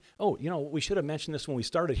selection. We should have mentioned this when we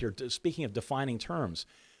started here. Speaking of defining terms,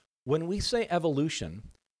 when we say evolution,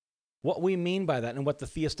 what we mean by that and what the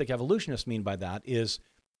theistic evolutionists mean by that is,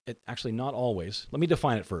 actually not always. Let me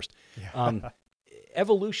define it first. Yeah.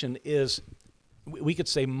 Evolution is, we could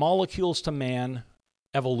say, molecules to man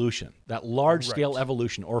evolution, that large-scale Right.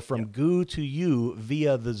 evolution, or from goo to you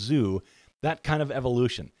via the zoo, that kind of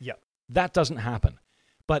evolution. Yeah. That doesn't happen.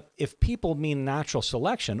 But if people mean natural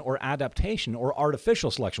selection or adaptation or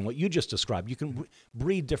artificial selection, what you just described, you can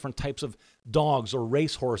breed different types of dogs or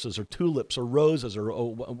racehorses or tulips or roses or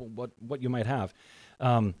what you might have.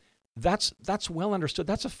 That's well understood.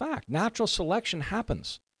 That's a fact. Natural selection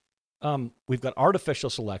happens. We've got artificial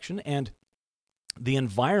selection, and the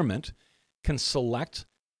environment can select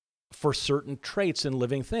for certain traits in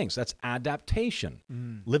living things. That's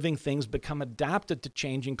adaptation. Living things become adapted to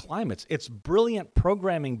changing climates. It's brilliant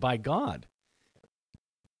programming by God.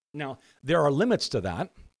 Now, there are limits to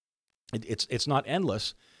that. It's not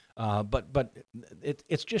endless, but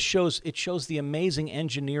it just shows the amazing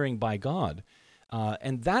engineering by God.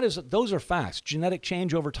 And those are facts. Genetic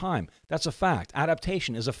change over time, that's a fact.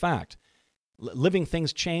 Adaptation is a fact. Living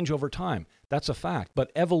things change over time, that's a fact.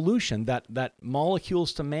 But evolution, that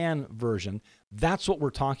molecules to man version, that's what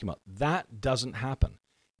we're talking about. That doesn't happen.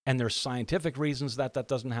 And there's scientific reasons that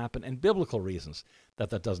doesn't happen, and biblical reasons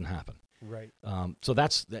that doesn't happen. Right. So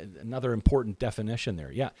that's another important definition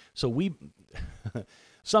there. Yeah. So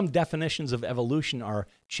some definitions of evolution are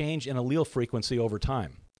change in allele frequency over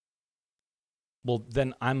time. Well,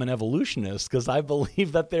 then I'm an evolutionist because I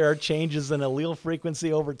believe that there are changes in allele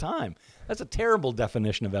frequency over time. That's a terrible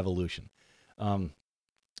definition of evolution.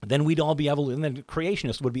 Then we'd all be and then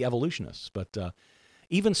creationists would be evolutionists. But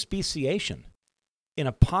even speciation, in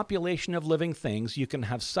a population of living things, you can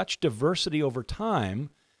have such diversity over time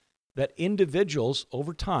that individuals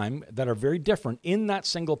over time that are very different in that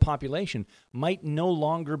single population might no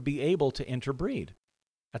longer be able to interbreed.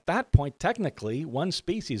 At that point, technically, one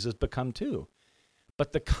species has become two.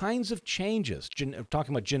 But the kinds of changes,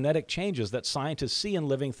 talking about genetic changes that scientists see in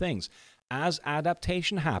living things, as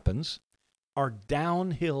adaptation happens, are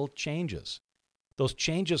downhill changes. Those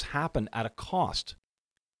changes happen at a cost.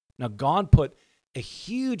 Now, God put a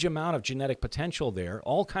huge amount of genetic potential there,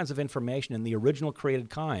 all kinds of information in the original created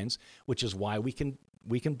kinds, which is why we can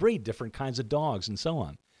breed different kinds of dogs and so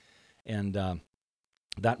on. And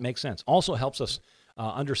that makes sense. Also helps us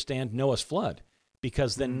understand Noah's flood.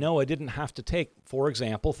 Because then Noah didn't have to take, for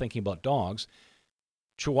example, thinking about dogs,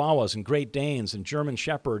 Chihuahuas and Great Danes and German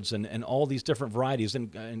Shepherds and all these different varieties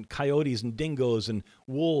and coyotes and dingoes and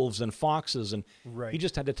wolves and foxes. And Right. he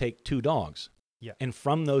just had to take 2 dogs. Yeah. And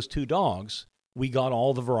from those 2 dogs, we got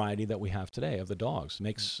all the variety that we have today of the dogs.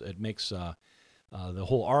 It makes the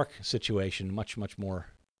whole ark situation much, much more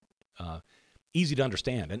easy to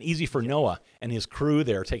understand and easy for Noah and his crew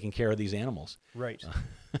there taking care of these animals. Right.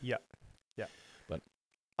 Yeah. Yeah. But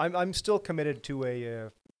I'm still committed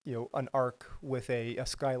to an ark with a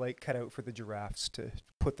skylight cut out for the giraffes to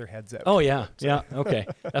put their heads out. oh yeah, yeah, okay.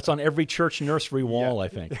 That's on every church nursery wall, I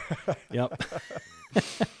think. Yep.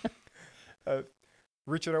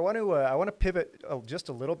 Richard, I want to pivot just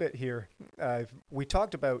a little bit here. We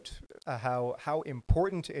talked about how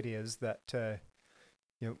important it is that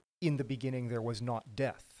in the beginning there was not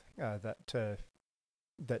death.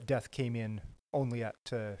 That death came in only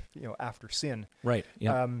at after sin. Right.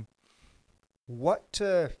 Yeah. What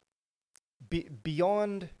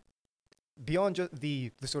beyond just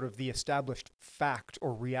the sort of the established fact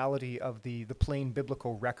or reality of the plain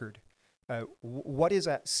biblical record, what is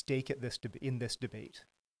at stake at in this debate?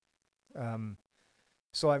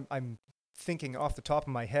 So I'm thinking off the top of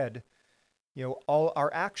my head, all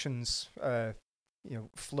our actions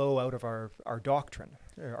flow out of our doctrine.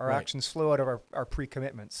 Our Right. actions flow out of our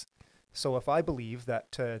pre-commitments. So if I believe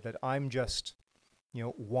that I'm just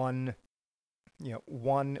one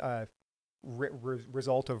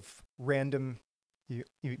result of random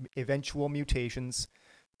eventual mutations,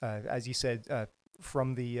 as you said,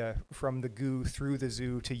 from the goo through the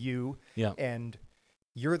zoo to you, Yeah. and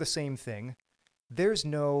you're the same thing. There's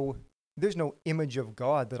no image of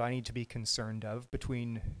God that I need to be concerned of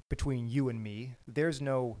between you and me. There's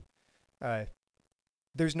no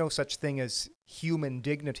such thing as human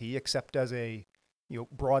dignity except as a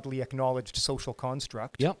broadly acknowledged social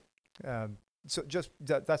construct. Yep. So just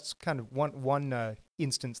that's kind of one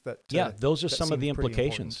instance that those are that some of the seems pretty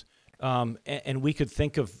implications. And we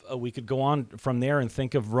could go on from there and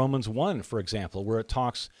think of Romans 1, for example, where it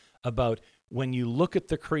talks about when you look at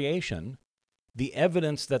the creation, the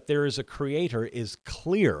evidence that there is a creator is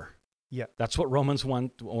clear. Yeah. That's what Romans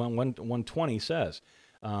 1:20 says.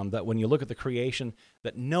 That when you look at the creation,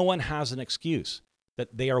 that no one has an excuse,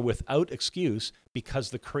 that they are without excuse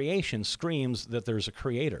because the creation screams that there's a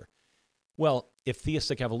creator. Well, if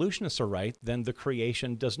theistic evolutionists are right, then the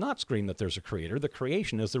creation does not scream that there's a creator. The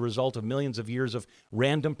creation is the result of millions of years of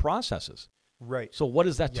random processes. Right. So what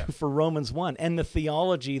does that Yeah. do for Romans 1 and the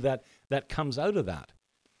theology that comes out of that?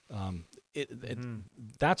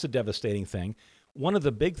 That's a devastating thing. One of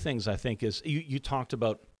the big things, I think, is you talked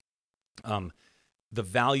about the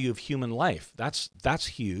value of human life. That's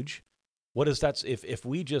huge. What is that? If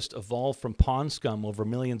we just evolve from pond scum over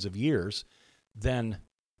millions of years, then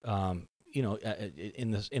in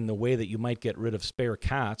the way that you might get rid of spare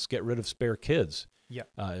cats, get rid of spare kids. Yeah.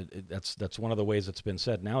 That's one of the ways it's been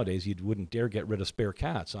said nowadays. You wouldn't dare get rid of spare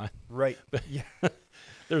cats. Right. Yeah.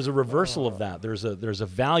 There's a reversal of that. There's a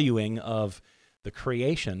valuing of the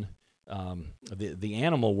creation, the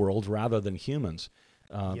animal world rather than humans.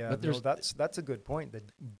 That's a good point. The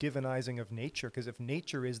divinizing of nature, because if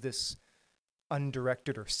nature is this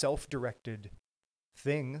undirected or self-directed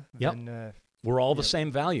thing, then we're all the same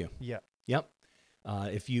value. Yeah. Yep.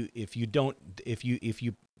 If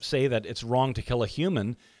you say that it's wrong to kill a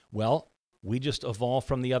human, well, we just evolved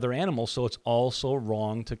from the other animals, so it's also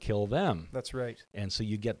wrong to kill them. That's right. And so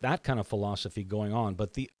you get that kind of philosophy going on.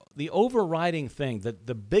 But the overriding thing,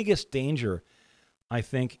 the biggest danger, I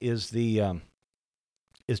think, is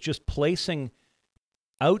just placing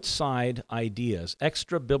outside ideas,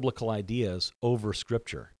 extra biblical ideas, over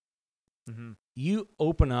Scripture. Mm-hmm. You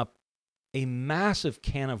open up a massive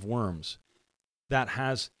can of worms that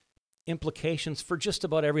has implications for just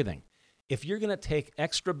about everything. If you're going to take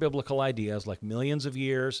extra biblical ideas like millions of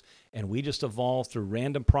years, and we just evolved through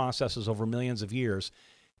random processes over millions of years,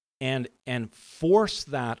 and force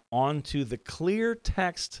that onto the clear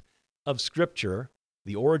text of Scripture,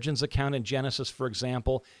 the origins account in Genesis, for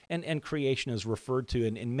example, and creation is referred to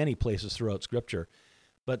in many places throughout Scripture.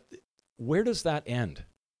 But where does that end?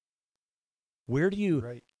 Where do you,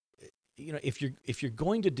 Right. If you're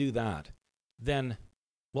going to do that, then,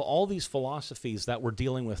 well, all these philosophies that we're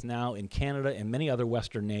dealing with now in Canada and many other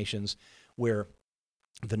Western nations, where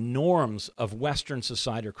the norms of Western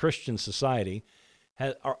society or Christian society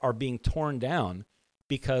are being torn down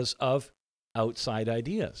because of outside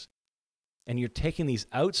ideas. And you're taking these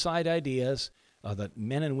outside ideas that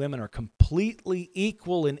men and women are completely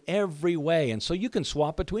equal in every way, and so you can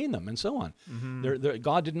swap between them and so on. Mm-hmm.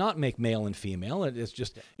 God did not make male and female. It's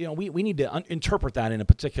just, we need to interpret that in a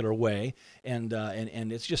particular way, and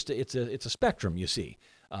it's just it's a spectrum, you see,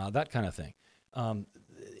 that kind of thing.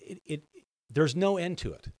 There's no end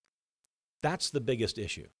to it. That's the biggest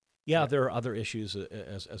issue. Yeah, there are other issues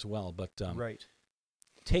as well, but right.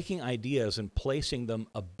 Taking ideas and placing them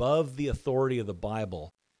above the authority of the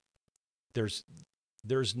Bible, there's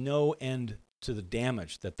no end to the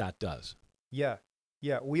damage that does. Yeah.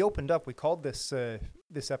 We opened up. We called this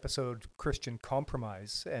episode "Christian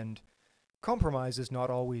Compromise," and compromise is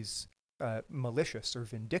not always malicious or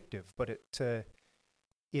vindictive, but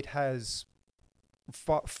it has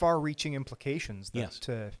far-reaching implications. That,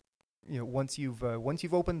 yes. Once you've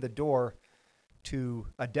opened the door to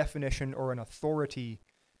a definition or an authority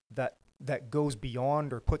that goes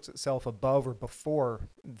beyond or puts itself above or before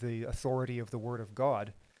the authority of the Word of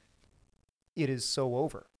God, it is so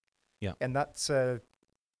over. Yeah. And that's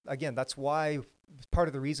again, that's why, part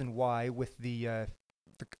of the reason why, with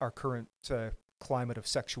our current climate of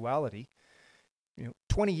sexuality,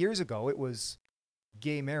 20 years ago it was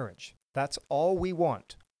gay marriage. That's all we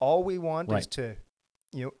want. All we want right. is to,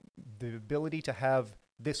 the ability to have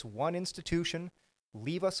this one institution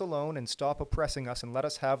leave us alone and stop oppressing us and let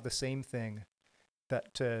us have the same thing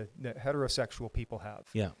that heterosexual people have.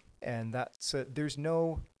 Yeah. And that's, there's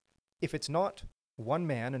no, if it's not one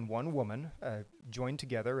man and one woman joined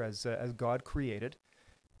together as God created,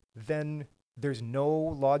 then there's no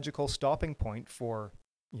logical stopping point for,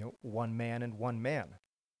 one man and one man.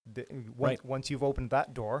 Once you've opened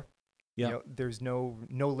that door, there's no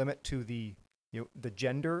limit to the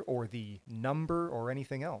gender or the number or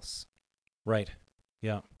anything else. Right.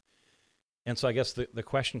 Yeah. And so I guess the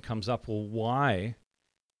question comes up, well, why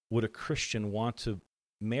would a Christian want to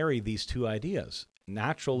marry these two ideas?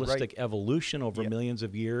 Naturalistic evolution over millions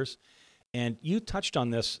of years. And you touched on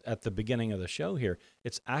this at the beginning of the show here.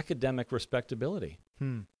 It's academic respectability.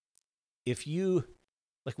 If you,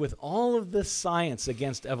 with all of this science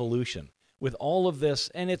against evolution, with all of this,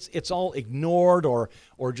 and it's all ignored or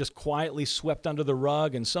just quietly swept under the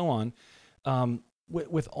rug and so on,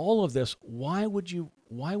 with all of this, why would you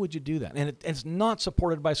do that? And it's not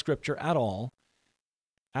supported by Scripture at all.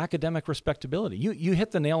 Academic respectability. You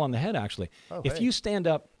hit the nail on the head, actually. If you stand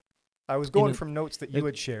up, I was going from notes that you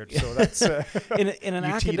had shared, so that's in an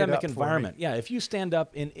academic environment. Yeah, if you stand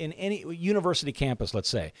up in any university campus, let's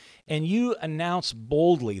say, and you announce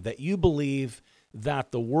boldly that you believe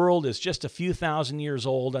that the world is just a few thousand years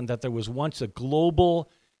old and that there was once a global,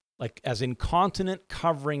 as in continent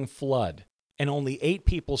covering flood, and only 8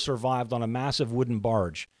 people survived on a massive wooden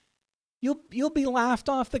barge, you'll be laughed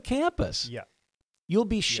off the campus. Yeah. You'll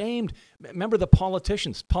be shamed. Remember the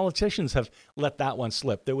politicians. Politicians have let that one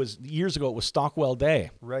slip. There was years ago, it was Stockwell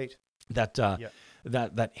Day. Right.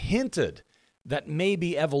 That hinted that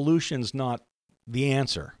maybe evolution's not the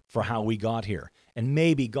answer for how we got here, and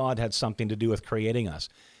maybe God had something to do with creating us.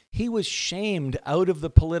 He was shamed out of the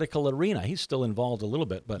political arena. He's still involved a little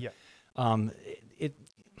bit, but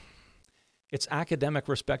it's academic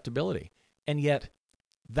respectability. And yet,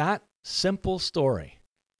 that simple story,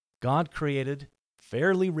 God created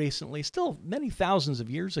fairly recently, still many thousands of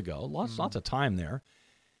years ago, lots of time there,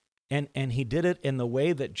 and he did it in the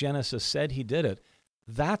way that Genesis said he did it.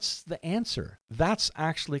 That's the answer. That's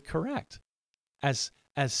actually correct. As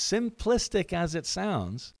simplistic as it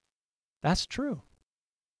sounds, that's true.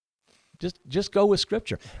 Just go with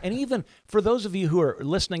Scripture. And even for those of you who are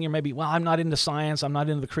listening, you're maybe, well, I'm not into science, I'm not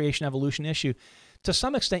into the creation evolution issue. To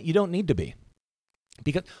some extent, you don't need to be.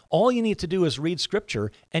 Because all you need to do is read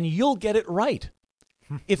Scripture, and you'll get it right.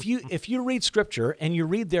 If you read Scripture and you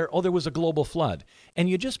read there, there was a global flood, and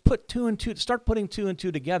you just put start putting two and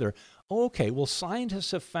two together. Okay, well,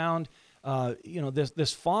 scientists have found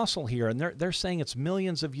this fossil here, and they're saying it's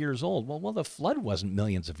millions of years old. Well, the flood wasn't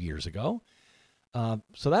millions of years ago,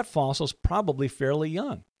 so that fossil's probably fairly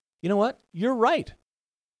young. You know what? You're right,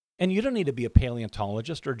 and you don't need to be a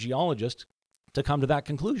paleontologist or geologist to come to that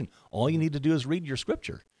conclusion. All you need to do is read your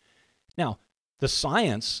Scripture. Now, the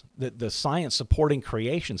science supporting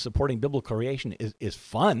creation, supporting biblical creation is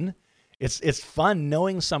fun. It's fun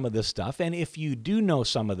knowing some of this stuff. And if you do know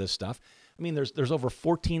some of this stuff, I mean, there's over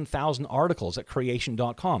 14,000 articles at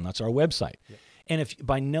creation.com. That's our website. Yeah. And if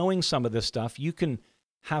by knowing some of this stuff, you can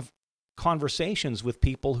have conversations with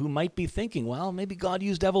people who might be thinking, well, maybe God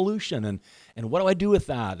used evolution, and what do I do with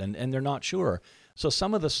that? And they're not sure. So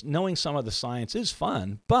knowing some of the science is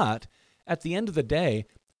fun, but at the end of the day,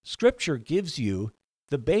 Scripture gives you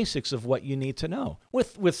the basics of what you need to know.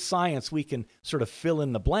 With science, we can sort of fill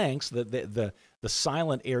in the blanks, the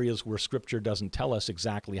silent areas where Scripture doesn't tell us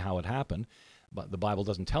exactly how it happened. But the Bible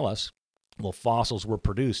doesn't tell us, well, fossils were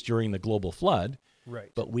produced during the global flood.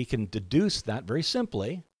 Right. But we can deduce that very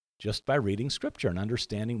simply just by reading Scripture and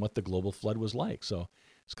understanding what the global flood was like. So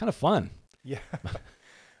it's kind of fun. Yeah.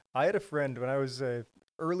 I had a friend when I was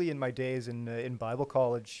early in my days in Bible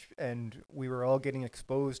college, and we were all getting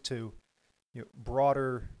exposed to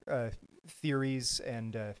broader theories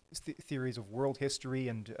and theories of world history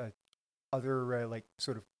and other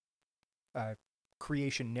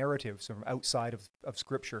creation narratives from outside of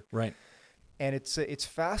Scripture. Right. And it's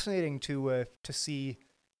fascinating to see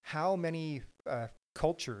how many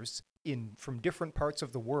cultures from different parts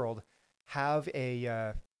of the world have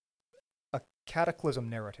a cataclysm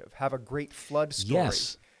narrative, have a great flood story.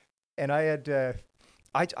 Yes. And I had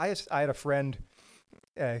a friend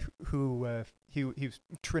who he was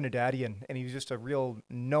Trinidadian, and he was just a real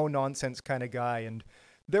no nonsense kind of guy. And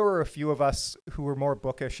there were a few of us who were more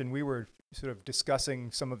bookish, and we were sort of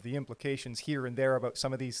discussing some of the implications here and there about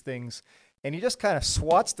some of these things. And he just kind of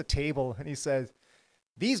swats the table and he says,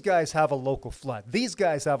 "These guys have a local flood. These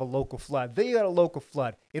guys have a local flood. They got a local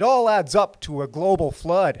flood. It all adds up to a global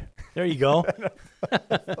flood." There you go.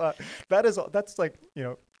 That's like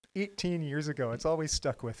 18 years ago. It's always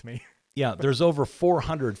stuck with me. Yeah, there's over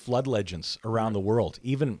 400 flood legends around the world.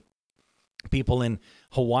 Even people in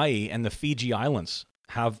Hawaii and the Fiji Islands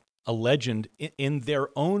have a legend in their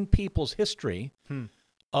own people's history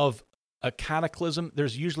of a cataclysm.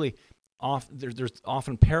 There's usually there's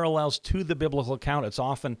often parallels to the biblical account. It's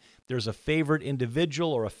often there's a favored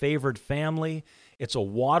individual or a favored family. It's a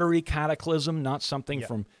watery cataclysm, not something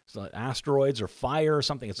from asteroids or fire or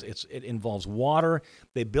something. It involves water.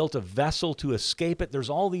 They built a vessel to escape it.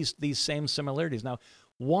 There's all these same similarities. Now,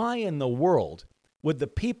 why in the world would the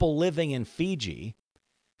people living in Fiji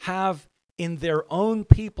have in their own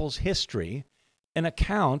people's history an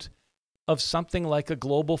account of something like a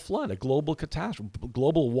global flood, a global catastrophe,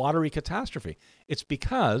 global watery catastrophe? It's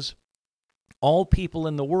because all people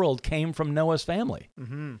in the world came from Noah's family.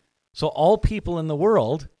 Mm-hmm. So all people in the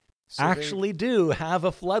world actually do have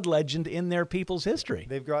a flood legend in their people's history.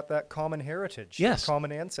 They've got that common heritage,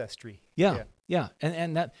 common ancestry. Yeah.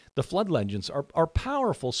 And that the flood legends are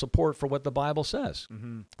powerful support for what the Bible says.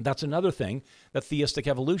 Mm-hmm. That's another thing that theistic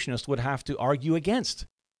evolutionists would have to argue against.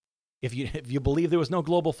 If you believe there was no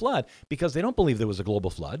global flood, because they don't believe there was a global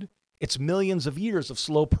flood. It's millions of years of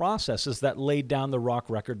slow processes that laid down the rock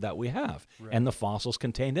record that we have and the fossils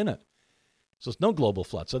contained in it. So it's no global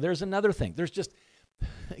flood. So there's another thing. There's just,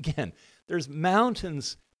 again, there's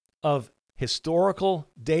mountains of historical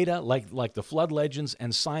data like the flood legends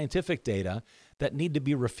and scientific data that need to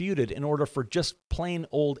be refuted in order for just plain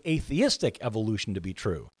old atheistic evolution to be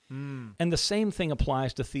true. And the same thing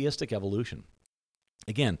applies to theistic evolution.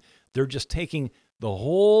 Again, they're just taking the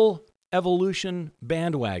whole evolution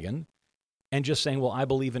bandwagon and just saying, well, I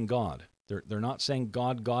believe in God. They're not saying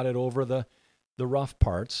God got it over the rough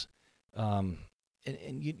parts. And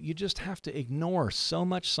you just have to ignore so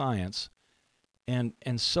much science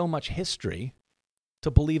and so much history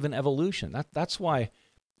to believe in evolution. That's why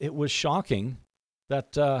it was shocking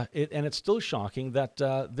that and it's still shocking that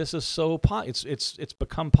this is so it's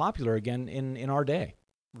become popular again in our day.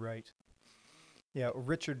 Right. Yeah,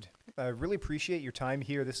 Richard, I really appreciate your time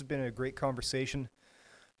here. This has been a great conversation.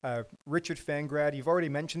 Richard Fangrad, you've already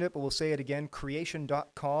mentioned it, but we'll say it again.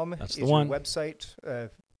 Creation.com That's is the one. your website.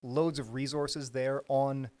 Loads of resources there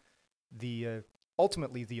on the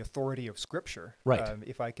ultimately the authority of Scripture. Right.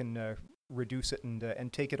 If I can reduce it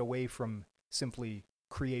and take it away from simply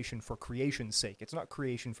creation for creation's sake. It's not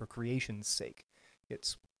creation for creation's sake.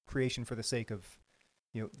 It's creation for the sake of,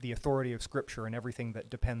 the authority of Scripture and everything that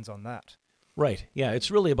depends on that. Right. Yeah,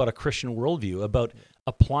 it's really about a Christian worldview, about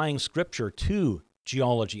applying Scripture to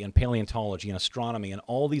geology and paleontology and astronomy and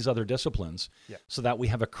all these other disciplines so that we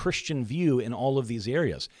have a Christian view in all of these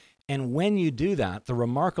areas. And when you do that, the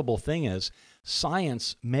remarkable thing is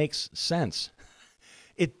science makes sense.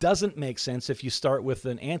 It doesn't make sense if you start with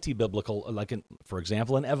an anti-biblical, for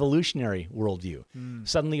example, an evolutionary worldview.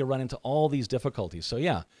 Suddenly you run into all these difficulties. So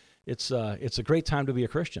yeah, it's a great time to be a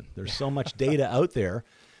Christian. There's so much data out there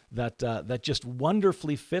that just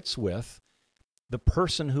wonderfully fits with the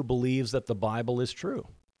person who believes that the Bible is true.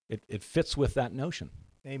 It fits with that notion.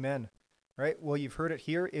 Amen. All right. Well, you've heard it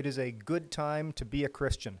here. It is a good time to be a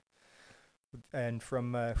Christian. And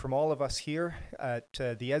from all of us here at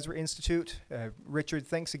the Ezra Institute, Richard,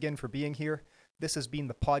 thanks again for being here. This has been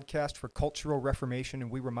the podcast for Cultural Reformation,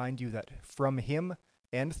 and we remind you that from Him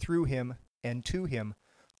and through Him and to Him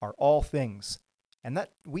are all things. And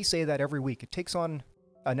that we say that every week. It takes on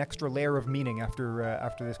an extra layer of meaning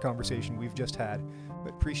after this conversation we've just had.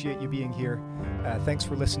 But appreciate you being here. Thanks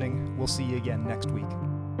for listening. We'll see you again next week.